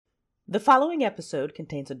The following episode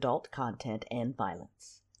contains adult content and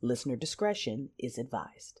violence. Listener discretion is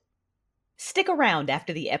advised. Stick around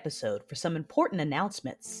after the episode for some important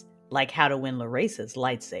announcements, like how to win Laresa's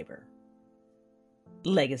lightsaber.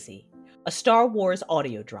 Legacy, a Star Wars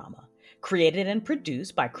audio drama, created and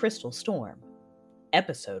produced by Crystal Storm.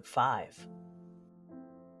 Episode 5.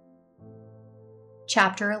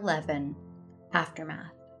 Chapter 11,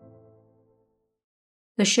 Aftermath.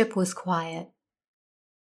 The ship was quiet.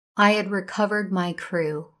 I had recovered my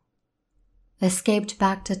crew, escaped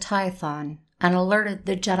back to Tython, and alerted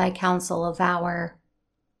the Jedi Council of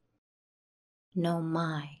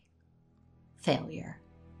my failure.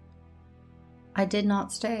 I did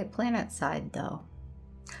not stay planetside, though.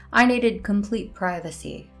 I needed complete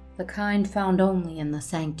privacy, the kind found only in the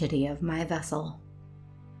sanctity of my vessel.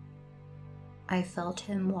 I felt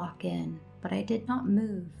him walk in, but I did not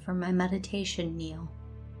move from my meditation kneel.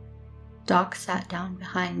 Doc sat down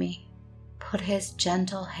behind me, put his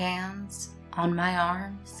gentle hands on my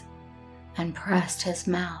arms, and pressed his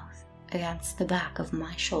mouth against the back of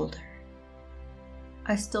my shoulder.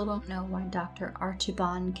 I still don't know why Dr.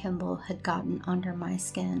 Archibald Kimball had gotten under my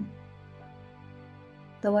skin,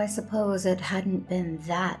 though I suppose it hadn't been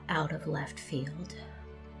that out of left field.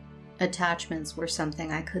 Attachments were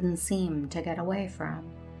something I couldn't seem to get away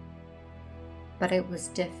from. But it was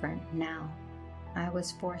different now. I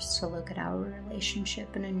was forced to look at our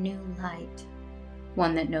relationship in a new light,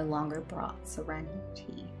 one that no longer brought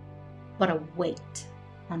serenity, but a weight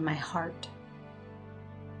on my heart.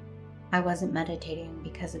 I wasn't meditating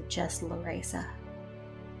because of just Laresa.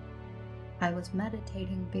 I was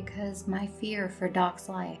meditating because my fear for Doc's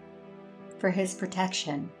life, for his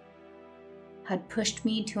protection, had pushed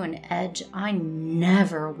me to an edge I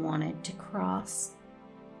never wanted to cross.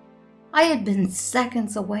 I had been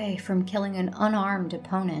seconds away from killing an unarmed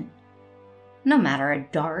opponent, no matter a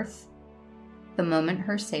Darth. The moment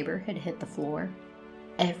her saber had hit the floor,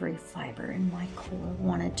 every fiber in my core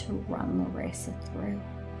wanted to run Laresa through.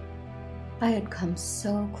 I had come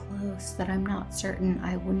so close that I'm not certain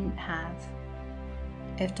I wouldn't have,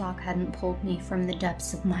 if Doc hadn't pulled me from the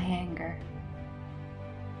depths of my anger.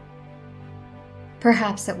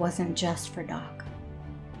 Perhaps it wasn't just for Doc.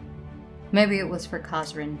 Maybe it was for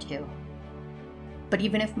Kazrin too. But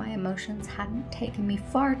even if my emotions hadn't taken me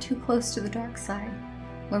far too close to the dark side,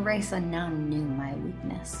 Laresa now knew my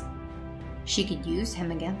weakness. She could use him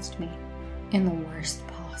against me in the worst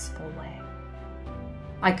possible way.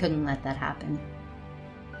 I couldn't let that happen.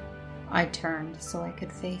 I turned so I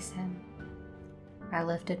could face him. I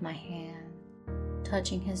lifted my hand,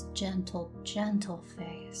 touching his gentle, gentle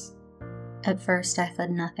face. At first I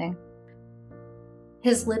said nothing.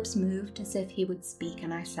 His lips moved as if he would speak,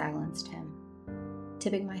 and I silenced him,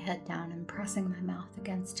 tipping my head down and pressing my mouth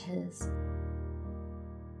against his.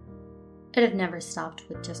 It had never stopped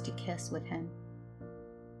with just a kiss with him.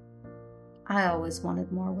 I always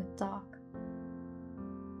wanted more with Doc.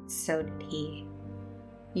 So did he.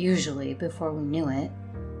 Usually, before we knew it,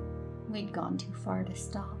 we'd gone too far to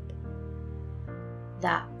stop.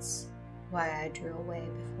 That's why I drew away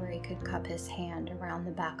before he could cup his hand around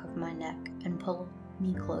the back of my neck and pull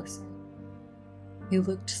me closer. He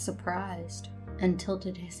looked surprised and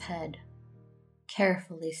tilted his head,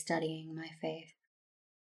 carefully studying my face.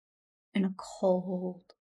 In a cold,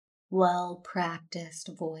 well-practiced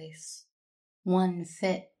voice, one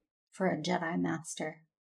fit for a Jedi Master,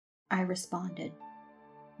 I responded,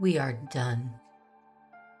 "We are done."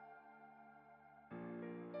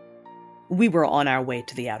 We were on our way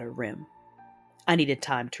to the Outer Rim. I needed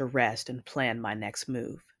time to rest and plan my next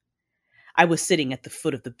move. I was sitting at the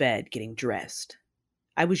foot of the bed getting dressed.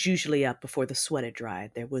 I was usually up before the sweat had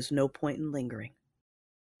dried. There was no point in lingering.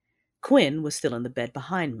 Quinn was still in the bed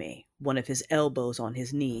behind me, one of his elbows on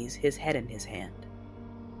his knees, his head in his hand.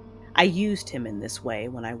 I used him in this way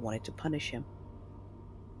when I wanted to punish him,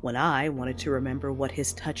 when I wanted to remember what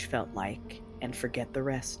his touch felt like and forget the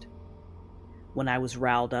rest, when I was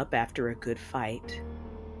riled up after a good fight,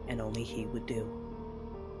 and only he would do.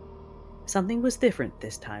 Something was different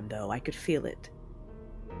this time, though. I could feel it.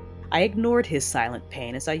 I ignored his silent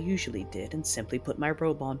pain as I usually did and simply put my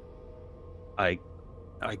robe on. I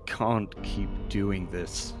can't keep doing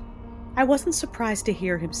this. I wasn't surprised to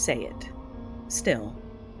hear him say it. Still,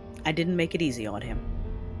 I didn't make it easy on him.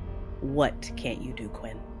 What can't you do,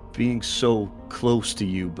 Quinn? Being so close to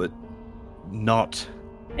you, but not.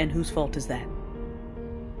 And whose fault is that?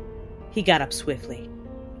 He got up swiftly,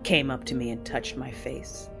 came up to me and touched my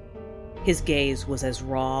face. His gaze was as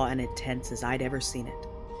raw and intense as I'd ever seen it.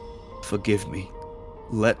 Forgive me.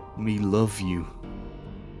 Let me love you.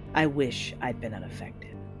 I wish I'd been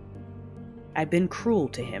unaffected. I'd been cruel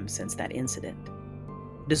to him since that incident.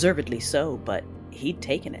 Deservedly so, but he'd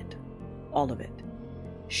taken it. All of it.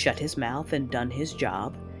 Shut his mouth and done his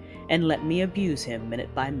job, and let me abuse him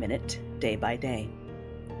minute by minute, day by day.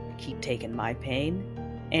 Keep taking my pain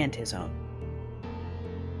and his own.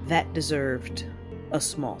 That deserved a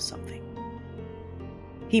small something.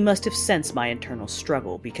 He must have sensed my internal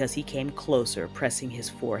struggle because he came closer, pressing his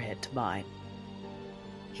forehead to mine.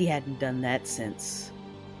 He hadn't done that since...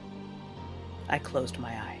 I closed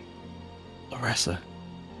my eye. Laressa.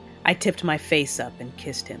 I tipped my face up and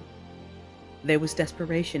kissed him. There was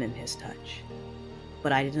desperation in his touch,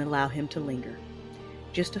 but I didn't allow him to linger.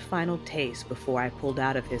 Just a final taste before I pulled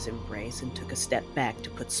out of his embrace and took a step back to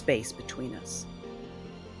put space between us.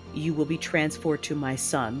 You will be transferred to my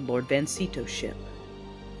son, Lord Vancito's ship.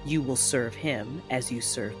 You will serve him as you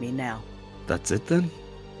serve me now. That's it then?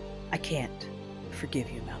 I can't forgive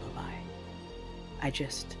you, Malabai. I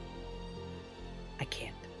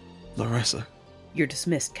can't. Laressa. You're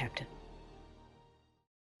dismissed, Captain.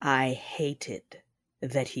 I hated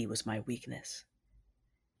that he was my weakness.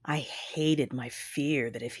 I hated my fear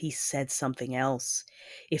that if he said something else,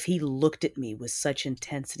 if he looked at me with such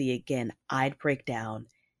intensity again, I'd break down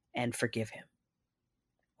and forgive him.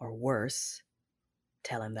 Or worse,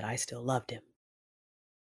 tell him that I still loved him.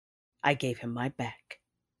 I gave him my back.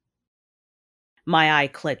 My eye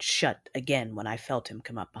clenched shut again when I felt him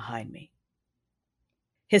come up behind me.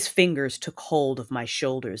 His fingers took hold of my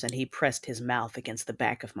shoulders and he pressed his mouth against the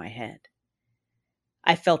back of my head.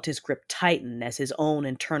 I felt his grip tighten as his own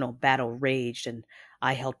internal battle raged, and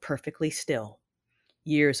I held perfectly still,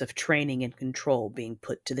 years of training and control being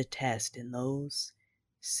put to the test in those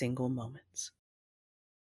single moments.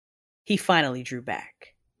 He finally drew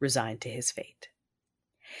back, resigned to his fate.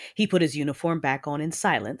 He put his uniform back on in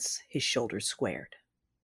silence, his shoulders squared.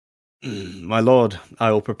 My lord,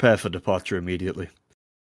 I will prepare for departure immediately.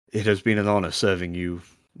 It has been an honor serving you,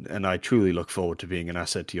 and I truly look forward to being an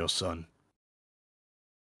asset to your son.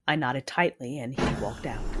 I nodded tightly, and he walked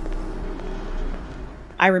out.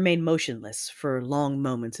 I remained motionless for long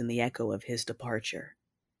moments in the echo of his departure,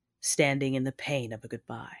 standing in the pain of a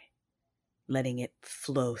goodbye, letting it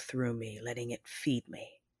flow through me, letting it feed me,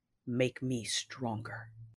 make me stronger.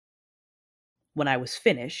 When I was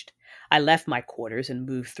finished, I left my quarters and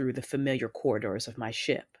moved through the familiar corridors of my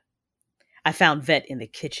ship. I found Vet in the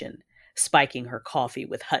kitchen, spiking her coffee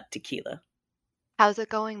with Hut tequila. How's it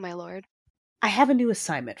going, my lord? I have a new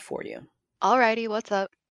assignment for you. Alrighty, what's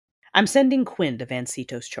up? I'm sending Quinn to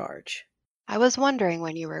Vancito's charge. I was wondering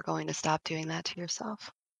when you were going to stop doing that to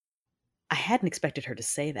yourself. I hadn't expected her to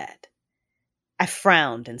say that. I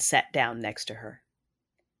frowned and sat down next to her.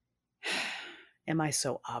 Am I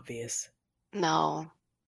so obvious? No.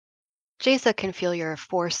 Jaisa can feel your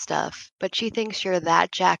force stuff, but she thinks you're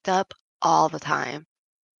that jacked up all the time.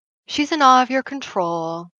 She's in awe of your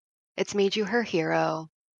control. It's made you her hero.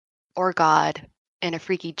 Or God, in a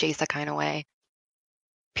freaky Jaisa kind of way.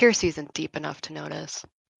 Pierce isn't deep enough to notice.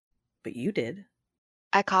 But you did.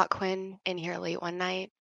 I caught Quinn in here late one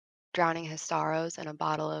night, drowning his sorrows in a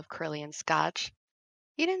bottle of Carillion scotch.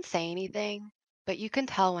 He didn't say anything, but you can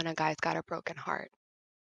tell when a guy's got a broken heart.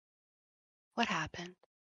 What happened?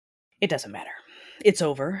 It doesn't matter. It's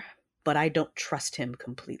over, but I don't trust him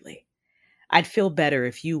completely. I'd feel better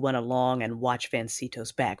if you went along and watched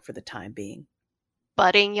Vancito's back for the time being.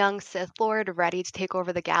 Budding young Sith Lord ready to take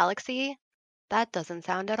over the galaxy? That doesn't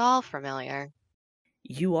sound at all familiar.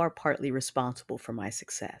 You are partly responsible for my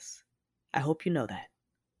success. I hope you know that.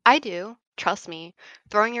 I do. Trust me.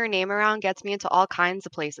 Throwing your name around gets me into all kinds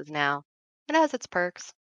of places now. It has its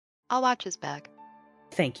perks. I'll watch his back.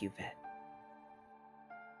 Thank you, Vet.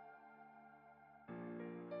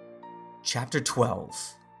 Chapter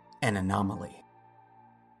 12. An Anomaly.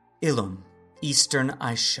 Ilum, Eastern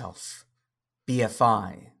Ice Shelf.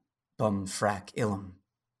 BFI, Bumfrak Ilum.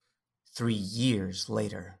 3 years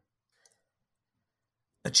later.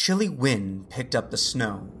 A chilly wind picked up the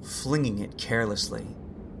snow, flinging it carelessly.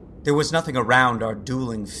 There was nothing around our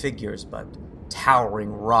dueling figures but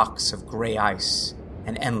towering rocks of gray ice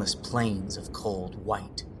and endless plains of cold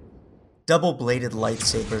white. Double-bladed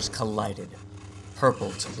lightsabers collided,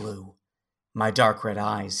 purple to blue. My dark red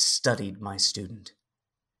eyes studied my student.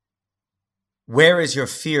 Where is your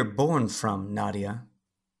fear born from, Nadia?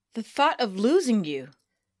 The thought of losing you.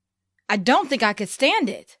 I don't think I could stand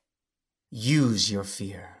it. Use your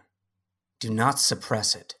fear. Do not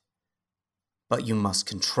suppress it. But you must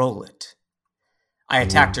control it. I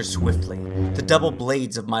attacked her swiftly, the double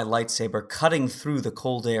blades of my lightsaber cutting through the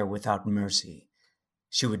cold air without mercy.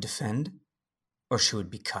 She would defend, or she would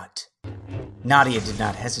be cut. Nadia did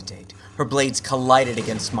not hesitate, Her blades collided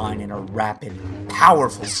against mine in a rapid,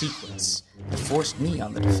 powerful sequence that forced me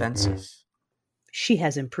on the defensive. She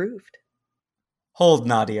has improved. Hold,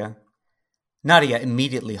 Nadia. Nadia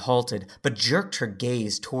immediately halted, but jerked her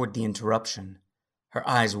gaze toward the interruption. Her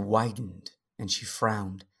eyes widened, and she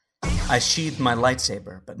frowned. I sheathed my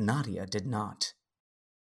lightsaber, but Nadia did not.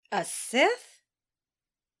 A Sith?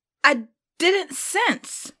 I didn't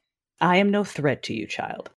sense. I am no threat to you,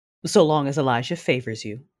 child, so long as Elijah favors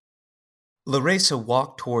you. Laresa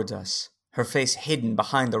walked towards us, her face hidden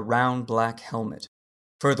behind the round black helmet,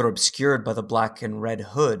 further obscured by the black and red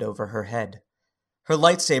hood over her head. Her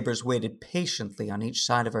lightsabers waited patiently on each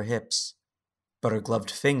side of her hips, but her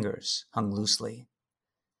gloved fingers hung loosely.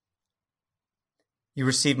 You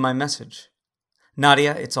received my message.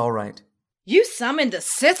 Nadia, it's all right. You summoned a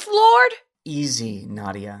Sith Lord? Easy,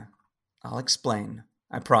 Nadia. I'll explain,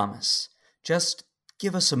 I promise. Just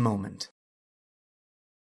give us a moment.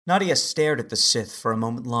 Nadia stared at the Sith for a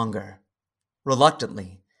moment longer.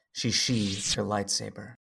 Reluctantly, she sheathed her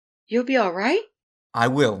lightsaber. You'll be all right? I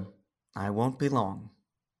will. I won't be long.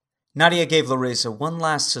 Nadia gave Laresa one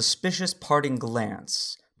last suspicious parting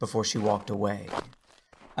glance before she walked away.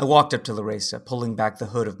 I walked up to Laresa, pulling back the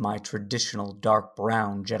hood of my traditional dark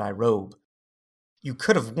brown Jedi robe. You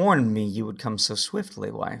could have warned me you would come so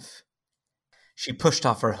swiftly, wife. She pushed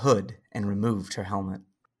off her hood and removed her helmet.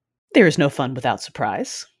 There is no fun without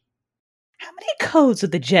surprise. How many codes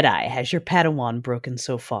of the Jedi has your Padawan broken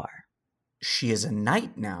so far? She is a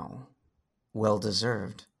knight now. Well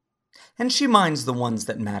deserved. And she minds the ones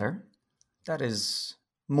that matter. That is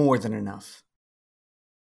more than enough.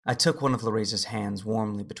 I took one of Laresa's hands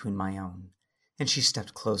warmly between my own, and she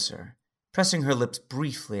stepped closer, pressing her lips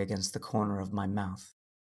briefly against the corner of my mouth.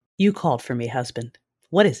 You called for me, husband.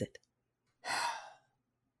 What is it?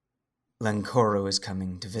 Lenkoro is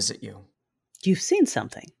coming to visit you. You've seen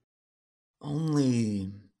something.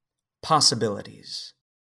 Only possibilities.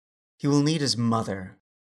 He will need his mother,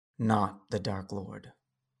 not the Dark Lord.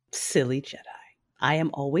 Silly Jedi. I am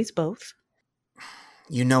always both.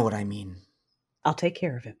 You know what I mean. I'll take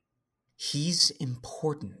care of him. He's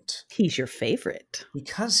important. He's your favorite.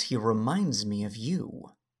 Because he reminds me of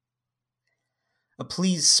you. A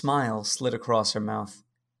pleased smile slid across her mouth.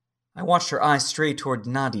 I watched her eyes stray toward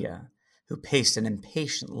Nadia, who paced an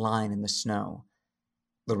impatient line in the snow.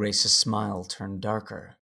 Laresa's smile turned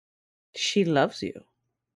darker. She loves you.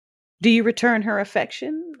 Do you return her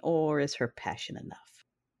affection, or is her passion enough?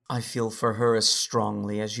 I feel for her as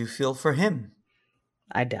strongly as you feel for him.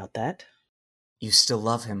 I doubt that. You still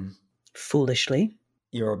love him. Foolishly.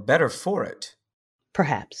 You're better for it.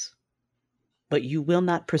 Perhaps. But you will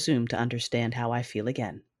not presume to understand how I feel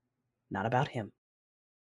again. Not about him.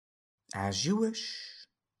 As you wish.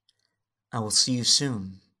 I will see you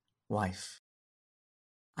soon, wife.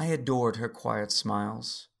 I adored her quiet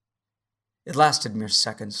smiles. It lasted mere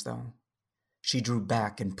seconds, though. She drew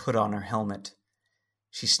back and put on her helmet.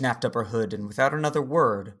 She snapped up her hood and, without another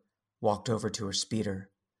word, walked over to her speeder.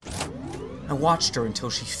 I watched her until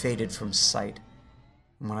she faded from sight,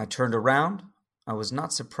 and when I turned around, I was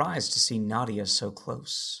not surprised to see Nadia so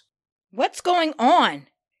close. What's going on?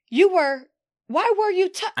 Why were you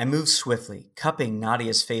I moved swiftly, cupping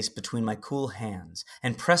Nadia's face between my cool hands,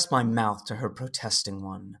 and pressed my mouth to her protesting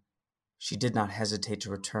one. She did not hesitate to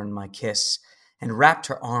return my kiss, and wrapped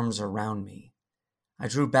her arms around me. I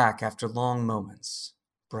drew back after long moments,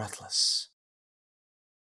 breathless.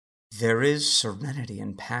 There is serenity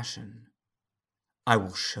and passion. I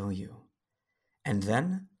will show you. And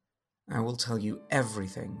then I will tell you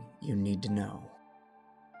everything you need to know.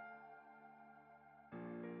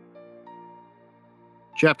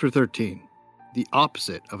 Chapter 13. The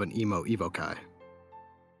opposite of an emo evokai.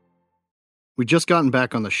 We'd just gotten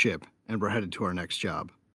back on the ship and were headed to our next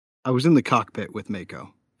job. I was in the cockpit with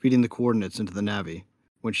Mako, feeding the coordinates into the Navi,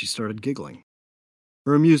 when she started giggling.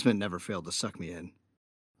 Her amusement never failed to suck me in.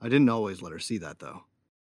 I didn't always let her see that, though.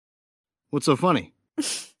 What's so funny?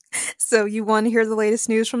 So you want to hear the latest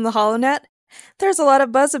news from the HoloNet? There's a lot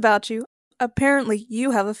of buzz about you. Apparently,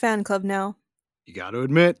 you have a fan club now. You gotta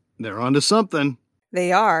admit, they're onto something.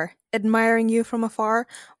 They are. Admiring you from afar,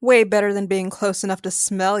 way better than being close enough to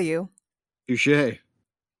smell you. Touché.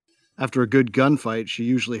 After a good gunfight, she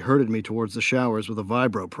usually herded me towards the showers with a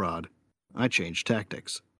vibro prod. I changed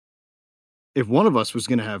tactics. If one of us was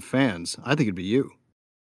gonna have fans, I think it'd be you.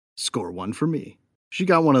 Score one for me. She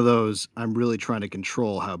got one of those, I'm really trying to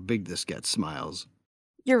control how big this gets smiles.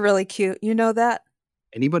 You're really cute, you know that?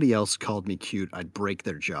 Anybody else called me cute, I'd break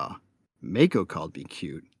their jaw. Mako called me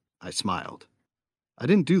cute. I smiled. I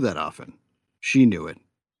didn't do that often. She knew it,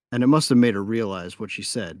 and it must have made her realize what she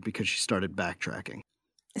said because she started backtracking.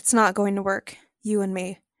 It's not going to work. You and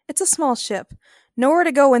me. It's a small ship. Nowhere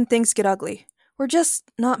to go when things get ugly. We're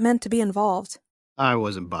just not meant to be involved. I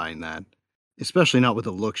wasn't buying that, especially not with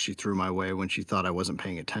the look she threw my way when she thought I wasn't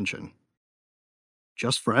paying attention.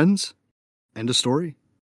 Just friends? End of story?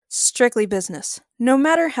 Strictly business. No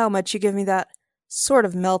matter how much you give me that sort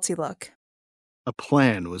of melty look. A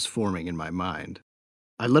plan was forming in my mind.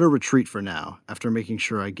 I let her retreat for now, after making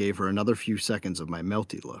sure I gave her another few seconds of my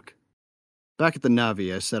melty look. Back at the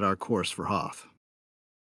Navi, I set our course for Hoth.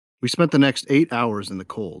 We spent the next 8 hours in the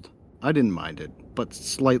cold. I didn't mind it, but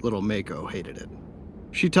slight little Mako hated it.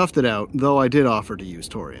 She toughed it out, though I did offer to use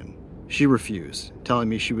Torian. She refused, telling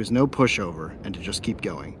me she was no pushover and to just keep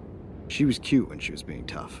going. She was cute when she was being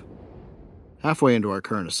tough. Halfway into our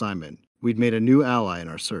current assignment, we'd made a new ally in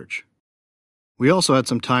our search. We also had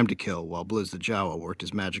some time to kill while Blizz the Jawa worked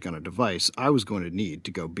his magic on a device I was going to need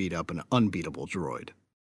to go beat up an unbeatable droid.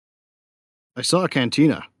 I saw a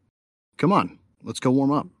cantina. Come on, let's go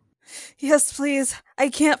warm up. Yes, please. I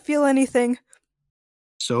can't feel anything.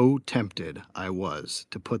 So tempted I was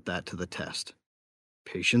to put that to the test.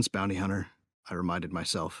 Patience, bounty hunter, I reminded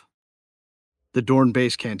myself. The Dorn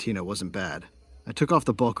base cantina wasn't bad. I took off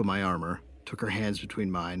the bulk of my armor, took her hands between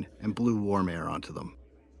mine, and blew warm air onto them.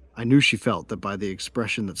 I knew she felt that by the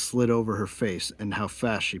expression that slid over her face and how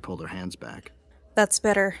fast she pulled her hands back. That's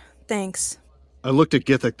better. Thanks. I looked at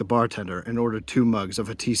Githik the bartender and ordered 2 mugs of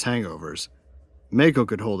Hatise hangovers. Mako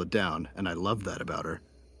could hold it down, and I loved that about her.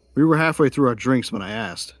 We were halfway through our drinks when I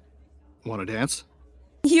asked, "Want to dance?"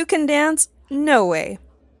 You can dance? No way.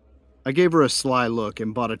 I gave her a sly look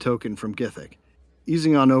and bought a token from Githik.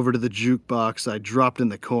 Easing on over to the jukebox, I dropped in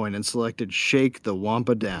the coin and selected Shake the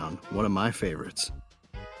Wampa Down, one of my favorites.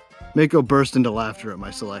 Mako burst into laughter at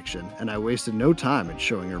my selection, and I wasted no time in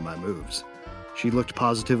showing her my moves. She looked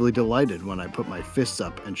positively delighted when I put my fists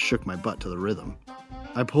up and shook my butt to the rhythm.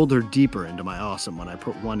 I pulled her deeper into my awesome when I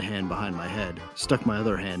put one hand behind my head, stuck my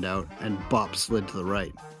other hand out, and bop slid to the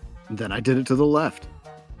right. Then I did it to the left.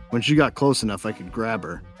 When she got close enough I could grab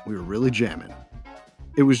her, we were really jamming.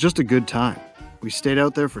 It was just a good time. We stayed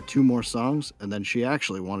out there for 2 more songs, and then she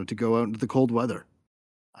actually wanted to go out into the cold weather.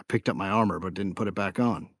 I picked up my armor but didn't put it back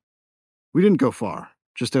on. We didn't go far,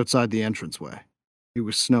 just outside the entranceway. It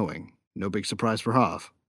was snowing, no big surprise for Hoth.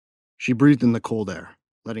 She breathed in the cold air,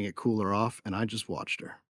 letting it cool her off, and I just watched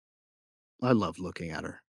her. I loved looking at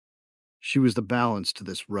her. She was the balance to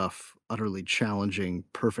this rough, utterly challenging,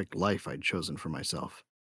 perfect life I'd chosen for myself.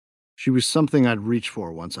 She was something I'd reach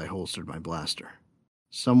for once I holstered my blaster.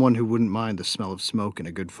 Someone who wouldn't mind the smell of smoke in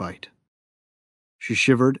a good fight. She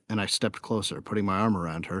shivered, and I stepped closer, putting my arm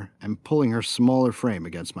around her and pulling her smaller frame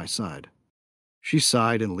against my side. She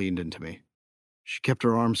sighed and leaned into me. She kept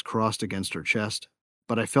her arms crossed against her chest,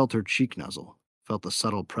 but I felt her cheek nuzzle, felt the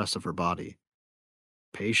subtle press of her body.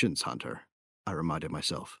 Patience, Hunter, I reminded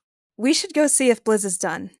myself. We should go see if Blizz is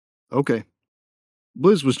done. Okay.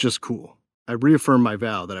 Blizz was just cool. I reaffirmed my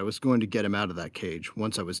vow that I was going to get him out of that cage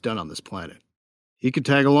once I was done on this planet. He could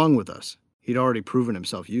tag along with us. He'd already proven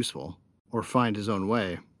himself useful, or find his own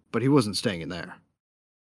way, but he wasn't staying in there.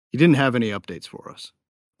 He didn't have any updates for us.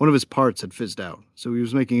 One of his parts had fizzed out, so he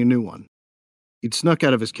was making a new one. He'd snuck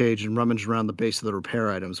out of his cage and rummaged around the base of the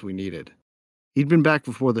repair items we needed. He'd been back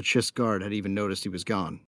before the Chiss guard had even noticed he was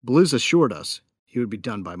gone. Blizz assured us he would be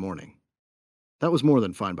done by morning. That was more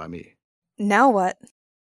than fine by me. Now what?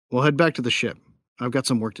 We'll head back to the ship. I've got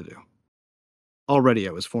some work to do. Already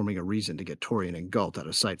I was forming a reason to get Torian and Galt out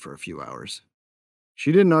of sight for a few hours.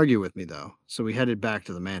 She didn't argue with me, though, so we headed back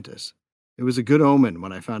to the Mantis. It was a good omen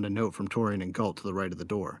when I found a note from Torian and Galt to the right of the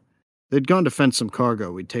door. They'd gone to fence some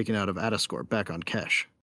cargo we'd taken out of Adascorp back on Kesh.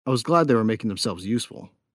 I was glad they were making themselves useful.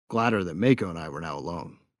 Gladder that Mako and I were now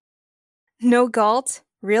alone. No Galt?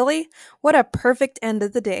 Really? What a perfect end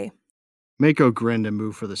of the day. Mako grinned and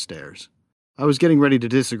moved for the stairs. I was getting ready to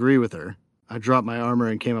disagree with her. I dropped my armor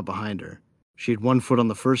and came up behind her. She had one foot on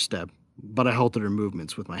the first step, but I halted her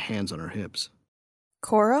movements with my hands on her hips.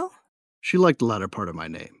 Koro? She liked the latter part of my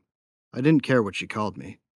name. I didn't care what she called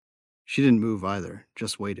me. She didn't move either,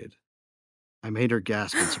 just waited. I made her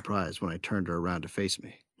gasp in surprise when I turned her around to face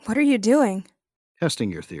me. What are you doing?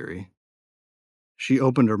 Testing your theory. She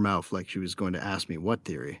opened her mouth like she was going to ask me what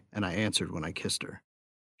theory, and I answered when I kissed her.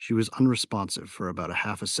 She was unresponsive for about a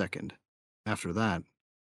half a second. After that,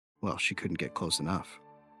 well, she couldn't get close enough.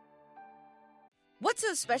 What's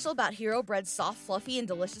so special about Hero Bread's soft, fluffy, and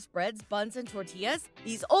delicious breads, buns, and tortillas?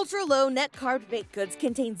 These ultra-low net-carb baked goods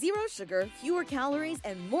contain zero sugar, fewer calories,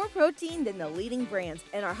 and more protein than the leading brands,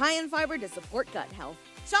 and are high in fiber to support gut health.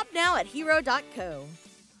 Shop now at hero.co.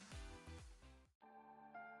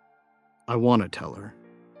 I want to tell her.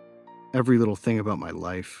 Every little thing about my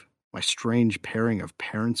life, my strange pairing of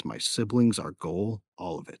parents, my siblings, our goal,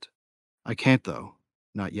 all of it. I can't, though.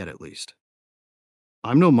 Not yet, at least.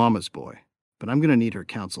 I'm no mama's boy, but I'm going to need her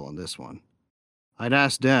counsel on this one. I'd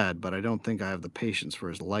ask Dad, but I don't think I have the patience for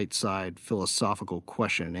his light-side, philosophical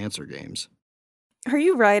question-and-answer games. Are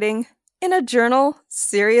you writing? In a journal?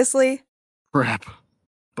 Seriously? Crap.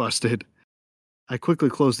 Busted. I quickly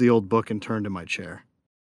closed the old book and turned to my chair.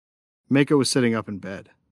 Mako was sitting up in bed.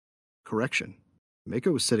 Correction.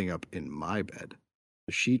 Mako was sitting up in my bed.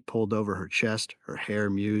 The sheet pulled over her chest, her hair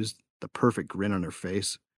mused, the perfect grin on her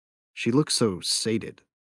face. She looked so sated,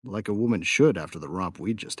 like a woman should after the romp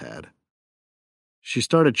we'd just had. She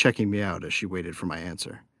started checking me out as she waited for my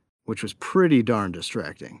answer, which was pretty darn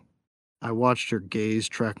distracting. I watched her gaze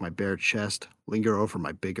track my bare chest, linger over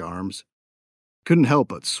my big arms. Couldn't help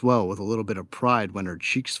but swell with a little bit of pride when her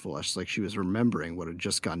cheeks flushed like she was remembering what had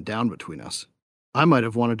just gone down between us. I might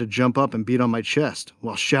have wanted to jump up and beat on my chest,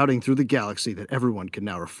 while shouting through the galaxy that everyone could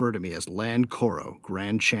now refer to me as Land Koro,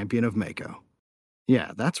 Grand Champion of Mako.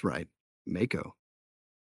 Yeah, that's right, Mako.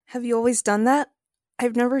 Have you always done that?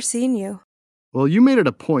 I've never seen you. Well, you made it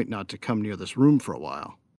a point not to come near this room for a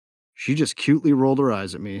while. She just cutely rolled her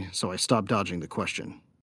eyes at me, so I stopped dodging the question.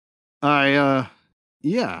 Yeah,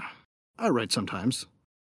 I write sometimes.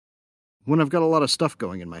 When I've got a lot of stuff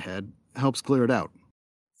going in my head, helps clear it out.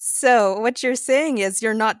 So, what you're saying is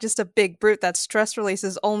you're not just a big brute that stress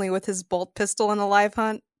releases only with his bolt pistol in a live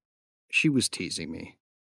hunt? She was teasing me.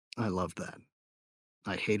 I loved that.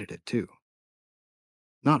 I hated it, too.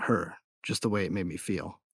 Not her, just the way it made me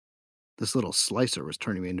feel. This little slicer was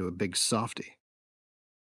turning me into a big softy.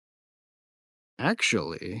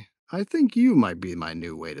 Actually, I think you might be my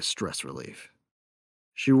new way to stress relief.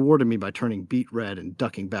 She rewarded me by turning beet red and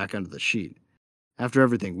ducking back under the sheet. After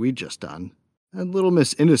everything we'd just done, and little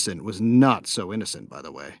Miss Innocent was not so innocent, by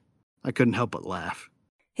the way. I couldn't help but laugh.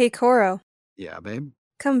 Hey, Koro. Yeah, babe?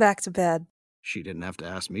 Come back to bed. She didn't have to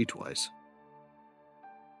ask me twice.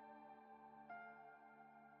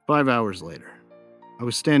 5 hours later, I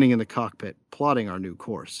was standing in the cockpit, plotting our new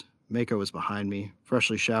course. Mako was behind me,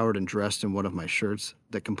 freshly showered and dressed in one of my shirts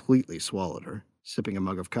that completely swallowed her, sipping a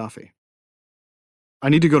mug of coffee. I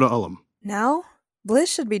need to go to Ullum. Now?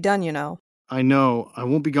 Bliss should be done, you know. I know. I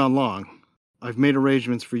won't be gone long. I've made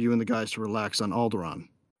arrangements for you and the guys to relax on Alderaan.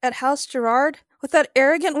 At House Gerard? With that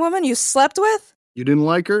arrogant woman you slept with? You didn't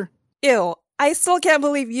like her? Ew, I still can't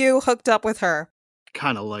believe you hooked up with her.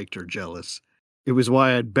 Kinda liked her, jealous. It was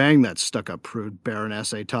why I'd banged that stuck-up prude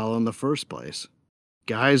Baroness Atala in the first place.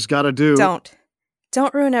 Guys gotta do...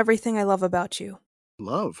 Don't ruin everything I love about you.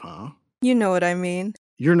 Love, huh? You know what I mean.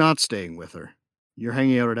 You're not staying with her. You're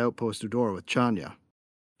hanging out at Outpost Udora with Chanya.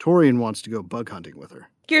 Torian wants to go bug hunting with her.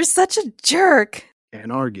 You're such a jerk.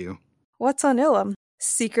 Can't argue. What's on Ilum?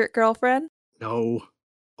 Secret girlfriend? No.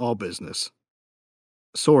 All business.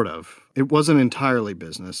 Sort of. It wasn't entirely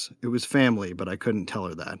business. It was family, but I couldn't tell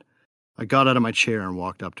her that. I got out of my chair and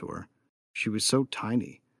walked up to her. She was so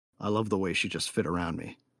tiny. I loved the way she just fit around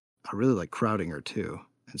me. I really liked crowding her, too,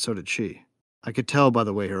 and so did she. I could tell by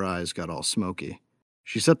the way her eyes got all smoky.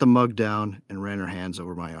 She set the mug down and ran her hands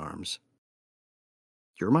over my arms.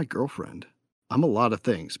 You're my girlfriend. I'm a lot of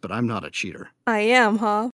things, but I'm not a cheater. I am,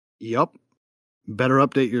 huh? Yup. Better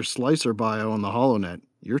update your slicer bio on the HoloNet.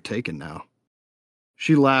 You're taken now.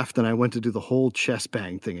 She laughed and I went to do the whole chest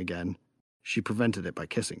bang thing again. She prevented it by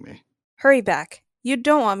kissing me. Hurry back. You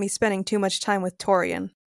don't want me spending too much time with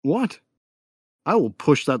Torian. What? I will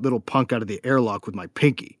push that little punk out of the airlock with my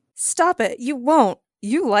pinky. Stop it. You won't.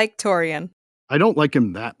 You like Torian. I don't like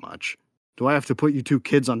him that much. Do I have to put you two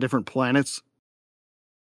kids on different planets?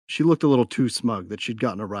 She looked a little too smug that she'd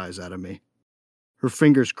gotten a rise out of me. Her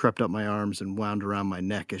fingers crept up my arms and wound around my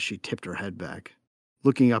neck as she tipped her head back,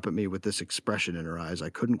 looking up at me with this expression in her eyes I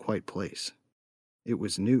couldn't quite place. It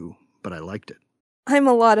was new, but I liked it. I'm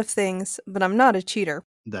a lot of things, but I'm not a cheater.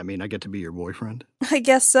 That mean I get to be your boyfriend? I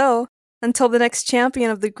guess so. Until the next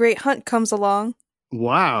champion of the Great Hunt comes along.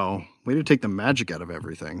 Wow, way to take the magic out of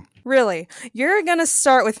everything. Really? You're gonna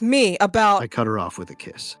start with me about... I cut her off with a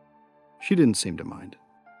kiss. She didn't seem to mind.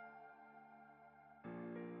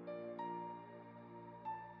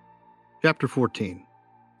 Chapter 14.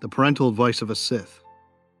 The Parental Advice of a Sith.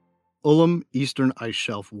 Ullum Eastern Ice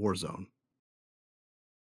Shelf War Zone.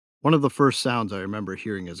 One of the first sounds I remember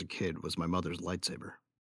hearing as a kid was my mother's lightsaber.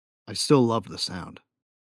 I still loved the sound.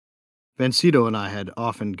 Vancito and I had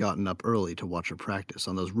often gotten up early to watch her practice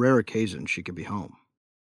on those rare occasions she could be home.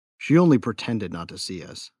 She only pretended not to see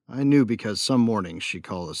us. I knew because some mornings she'd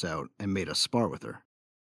call us out and made us spar with her.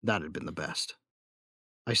 That had been the best.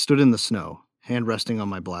 I stood in the snow, hand resting on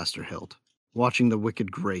my blaster hilt, watching the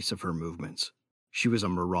wicked grace of her movements. She was a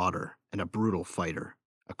marauder and a brutal fighter,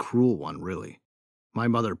 a cruel one, really. My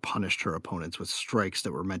mother punished her opponents with strikes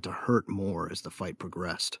that were meant to hurt more as the fight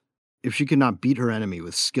progressed. If she could not beat her enemy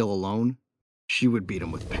with skill alone, she would beat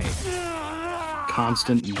him with pain.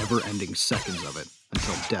 Constant, never-ending seconds of it,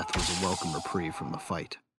 until death was a welcome reprieve from the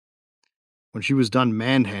fight. When she was done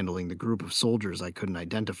manhandling the group of soldiers I couldn't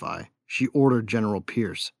identify, she ordered General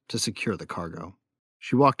Pierce to secure the cargo.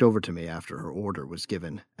 She walked over to me after her order was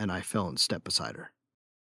given, and I fell in step beside her.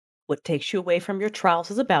 What takes you away from your trials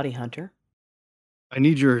as a bounty hunter? I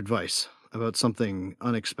need your advice about something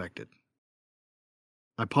unexpected.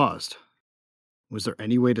 I paused. Was there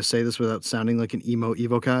any way to say this without sounding like an emo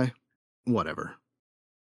evokai? Whatever.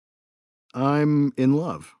 I'm in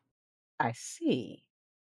love. I see.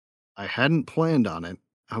 I hadn't planned on it.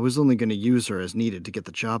 I was only going to use her as needed to get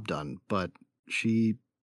the job done, but she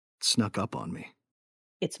snuck up on me.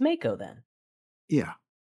 It's Mako, then. Yeah.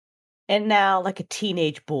 And now, like a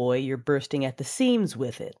teenage boy, you're bursting at the seams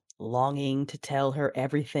with it, longing to tell her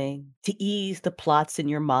everything, to ease the plots in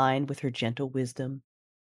your mind with her gentle wisdom.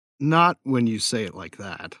 Not when you say it like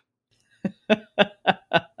that.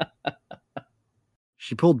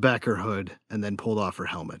 She pulled back her hood and then pulled off her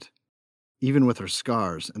helmet. Even with her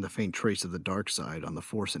scars and the faint trace of the dark side on the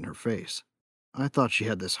force in her face, I thought she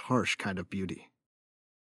had this harsh kind of beauty.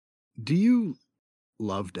 Do you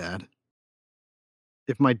love Dad?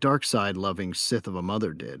 If my dark side loving Sith of a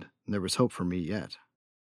mother did, there was hope for me yet.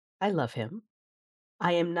 I love him.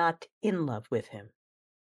 I am not in love with him.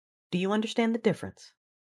 Do you understand the difference?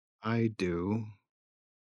 I do.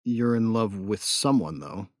 You're in love with someone,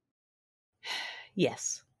 though.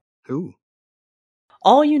 Yes. Who?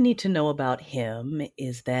 All you need to know about him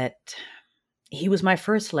is that he was my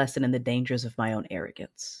first lesson in the dangers of my own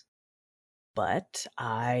arrogance. But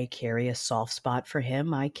I carry a soft spot for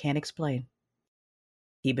him I can't explain.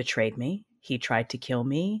 He betrayed me, he tried to kill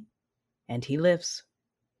me, and he lives.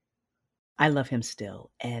 I love him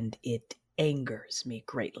still, and it angers me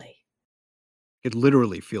greatly. I could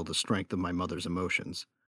literally feel the strength of my mother's emotions.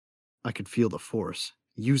 I could feel the force,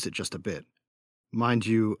 use it just a bit. Mind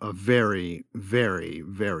you, a very, very,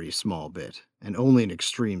 very small bit, and only in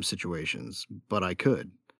extreme situations, but I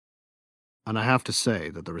could. And I have to say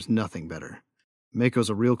that there was nothing better. Mako's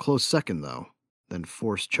a real close second, though, than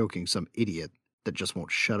force choking some idiot that just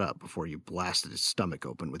won't shut up before you blasted his stomach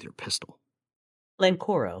open with your pistol.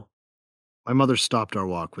 Lenkoro. My mother stopped our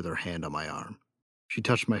walk with her hand on my arm. She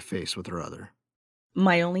touched my face with her other.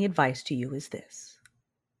 My only advice to you is this.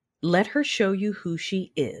 Let her show you who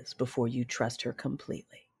she is before you trust her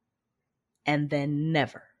completely. And then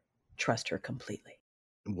never trust her completely.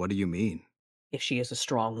 What do you mean? If she is a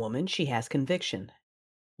strong woman, she has conviction.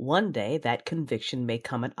 One day, that conviction may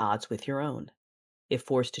come at odds with your own. If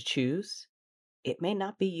forced to choose, it may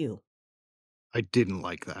not be you. I didn't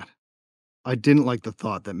like that. I didn't like the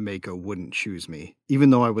thought that Mako wouldn't choose me,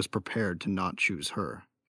 even though I was prepared to not choose her.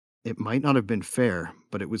 It might not have been fair,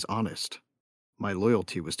 but it was honest. My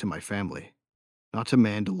loyalty was to my family, not to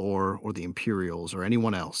Mandalore or the Imperials or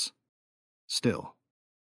anyone else. Still,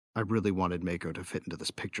 I really wanted Mako to fit into this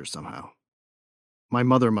picture somehow. My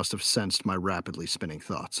mother must have sensed my rapidly spinning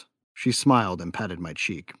thoughts. She smiled and patted my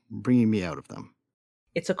cheek, bringing me out of them.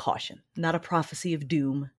 It's a caution, not a prophecy of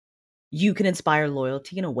doom. You can inspire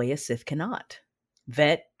loyalty in a way a Sith cannot.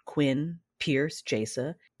 Vet, Quinn, Pierce,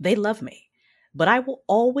 Jaisa, they love me. But I will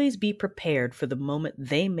always be prepared for the moment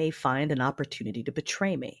they may find an opportunity to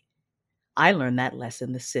betray me. I learned that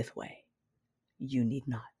lesson the Sith way. You need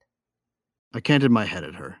not. I canted my head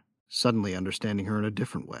at her, suddenly understanding her in a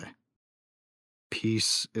different way.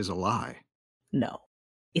 Peace is a lie. No,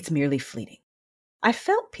 it's merely fleeting. I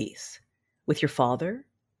felt peace. With your father,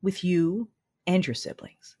 with you, and your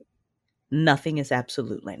siblings. Nothing is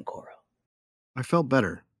absolute, Lenkoro. I felt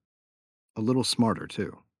better. A little smarter,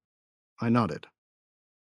 too. I nodded.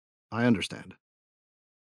 I understand.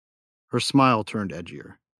 Her smile turned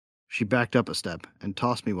edgier. She backed up a step and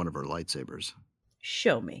tossed me one of her lightsabers.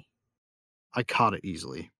 Show me. I caught it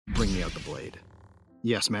easily, bringing out the blade.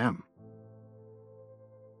 Yes, ma'am.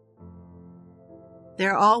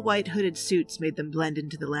 Their all-white hooded suits made them blend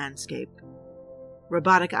into the landscape.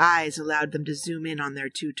 Robotic eyes allowed them to zoom in on their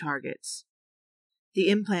two targets. The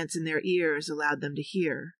implants in their ears allowed them to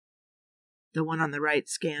hear. The one on the right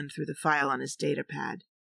scanned through the file on his datapad.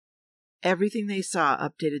 Everything they saw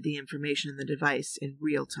updated the information in the device in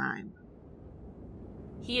real time.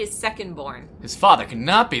 He is second-born. His father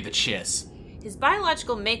cannot be the Chiss. His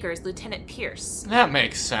biological maker is Lieutenant Pierce. That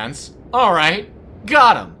makes sense. All right,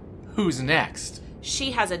 got him. Who's next?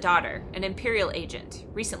 She has a daughter, an Imperial agent,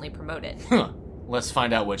 recently promoted. Huh. let's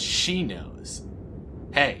find out what she knows.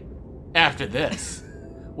 Hey, after this,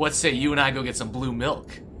 what say you and I go get some blue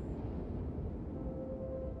milk?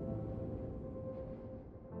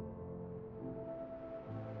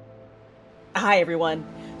 Hi, everyone.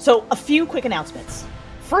 So, a few quick announcements.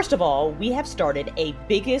 First of all, we have started a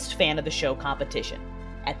biggest fan of the show competition.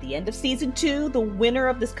 At the end of season 2, the winner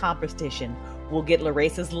of this competition will get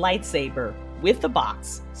Larissa's lightsaber with the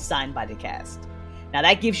box signed by the cast. Now,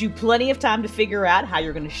 that gives you plenty of time to figure out how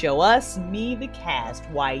you're going to show us, me, the cast,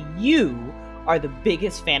 why you are the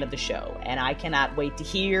biggest fan of the show. And I cannot wait to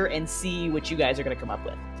hear and see what you guys are going to come up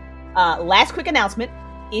with. Last quick announcement.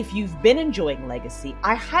 If you've been enjoying Legacy,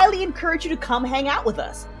 I highly encourage you to come hang out with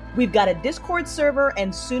us. We've got a Discord server,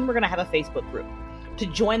 and soon we're going to have a Facebook group. To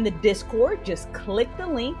join the Discord, just click the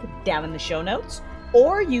link down in the show notes,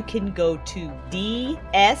 or you can go to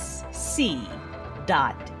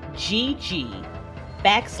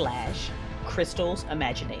dsc.gg/Crystal's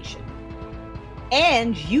Imagination.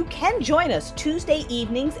 And you can join us Tuesday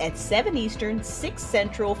evenings at 7 Eastern, 6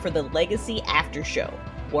 Central for the Legacy After Show,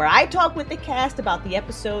 where I talk with the cast about the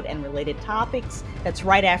episode and related topics. That's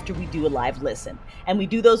right after we do a live listen. And we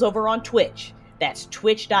do those over on Twitch. That's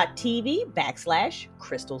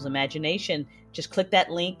twitch.tv/Crystal's Imagination. Just click that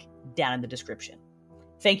link down in the description.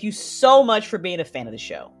 Thank you so much for being a fan of the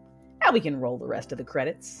show. Now we can roll the rest of the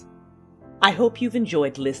credits. I hope you've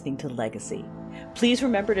enjoyed listening to Legacy. Please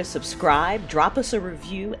remember to subscribe, drop us a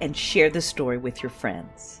review, and share the story with your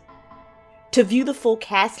friends. To view the full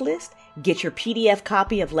cast list, get your PDF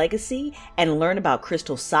copy of Legacy, and learn about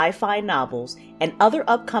Crystal's sci-fi novels and other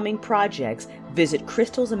upcoming projects, visit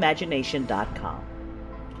crystalsimagination.com.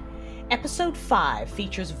 Episode 5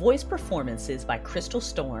 features voice performances by Crystal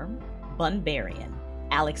Storm, Bun Berrien,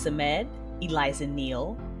 Alex Ahmed, Eliza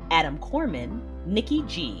Neal, Adam Corman, Nikki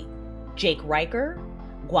G, Jake Riker,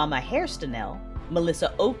 Guama Hairstanel,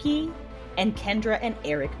 Melissa Oki, and Kendra and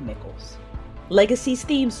Eric Mickles. Legacy's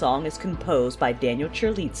theme song is composed by Daniel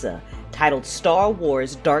Chirlitza, titled Star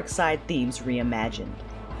Wars Dark Side Themes Reimagined.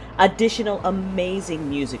 Additional amazing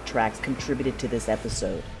music tracks contributed to this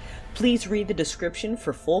episode. Please read the description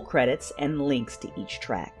for full credits and links to each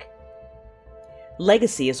track.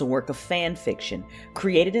 Legacy is a work of fan fiction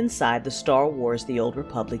created inside the Star Wars The Old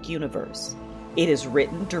Republic universe. It is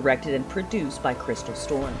written, directed, and produced by Crystal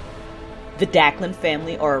Storm. The Daclin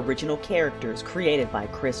family are original characters created by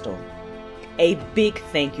Crystal. A big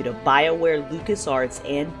thank you to BioWare, LucasArts,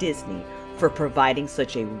 and Disney for providing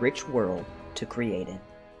such a rich world to create in.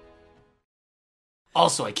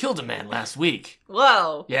 Also, I killed a man last week.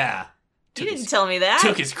 Whoa. Yeah. You didn't tell me that.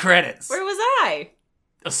 Took his credits. Where was I?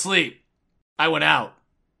 Asleep. I went out.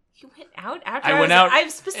 You went out after I went out. I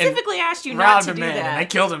specifically asked you not to do man, that. And I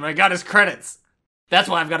killed him. I got his credits. That's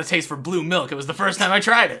why I've got a taste for blue milk. It was the first time I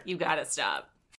tried it. You gotta stop.